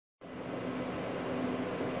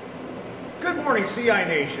Good morning, CI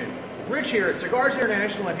Nation. Rich here at Cigars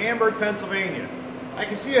International in Hamburg, Pennsylvania. I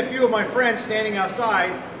can see a few of my friends standing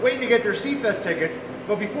outside waiting to get their C-Fest tickets,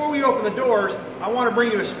 but before we open the doors, I want to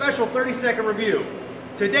bring you a special 30-second review.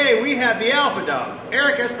 Today we have the Alpha Dog,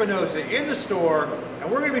 Eric Espinosa, in the store,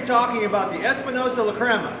 and we're going to be talking about the Espinosa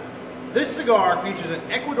Crema. This cigar features an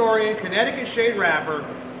Ecuadorian Connecticut shade wrapper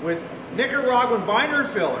with Nicaraguan binder and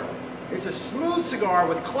filler. It's a smooth cigar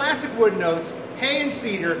with classic wood notes, hay and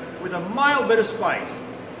cedar, with a mild bit of spice.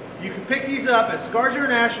 You can pick these up at Cigars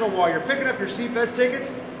International while you're picking up your C-Fest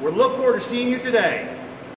tickets. We look forward to seeing you today.